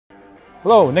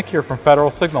Hello, Nick here from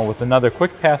Federal Signal with another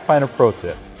quick Pathfinder pro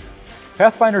tip.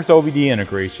 Pathfinder's OBD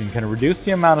integration can reduce the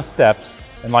amount of steps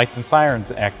and lights and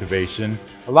sirens activation,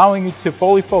 allowing you to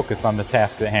fully focus on the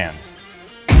task at hand.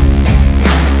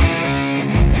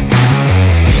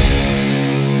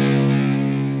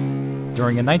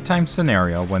 During a nighttime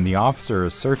scenario when the officer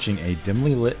is searching a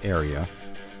dimly lit area,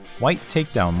 white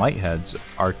takedown light heads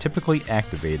are typically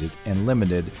activated and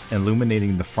limited,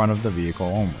 illuminating the front of the vehicle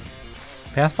only.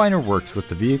 Pathfinder works with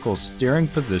the vehicle's Steering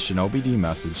Position OBD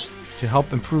message to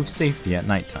help improve safety at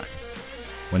nighttime.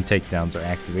 When takedowns are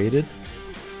activated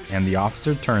and the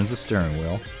officer turns the steering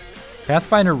wheel,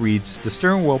 Pathfinder reads the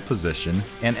steering wheel position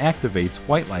and activates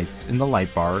white lights in the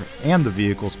light bar and the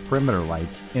vehicle's perimeter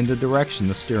lights in the direction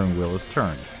the steering wheel is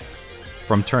turned,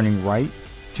 from turning right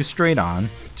to straight on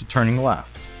to turning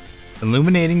left,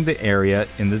 illuminating the area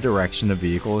in the direction the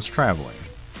vehicle is traveling.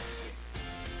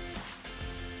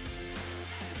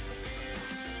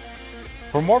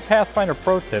 For more Pathfinder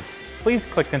pro tips, please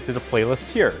click into the playlist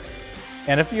here.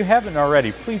 And if you haven't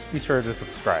already, please be sure to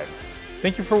subscribe.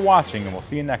 Thank you for watching, and we'll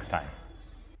see you next time.